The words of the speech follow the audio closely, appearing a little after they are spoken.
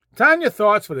Tanya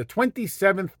thoughts for the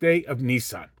 27th day of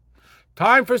Nissan.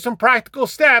 Time for some practical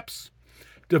steps.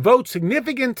 Devote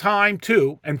significant time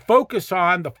to and focus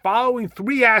on the following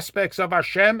three aspects of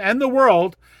Hashem and the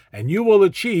world, and you will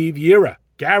achieve Yira,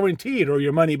 guaranteed, or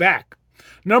your money back.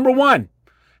 Number one,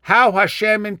 how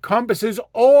Hashem encompasses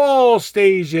all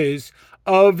stages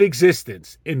of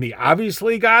existence in the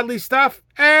obviously godly stuff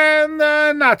and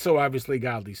the not so obviously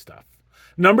godly stuff.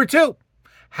 Number two,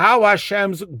 how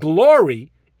Hashem's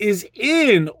glory is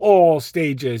in all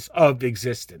stages of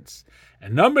existence.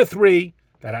 And number three,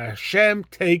 that Hashem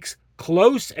takes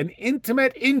close and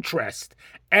intimate interest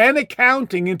and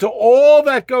accounting into all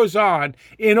that goes on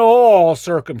in all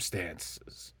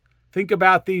circumstances. Think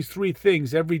about these three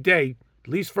things every day,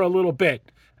 at least for a little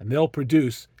bit, and they'll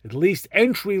produce at least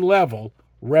entry-level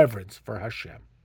reverence for Hashem.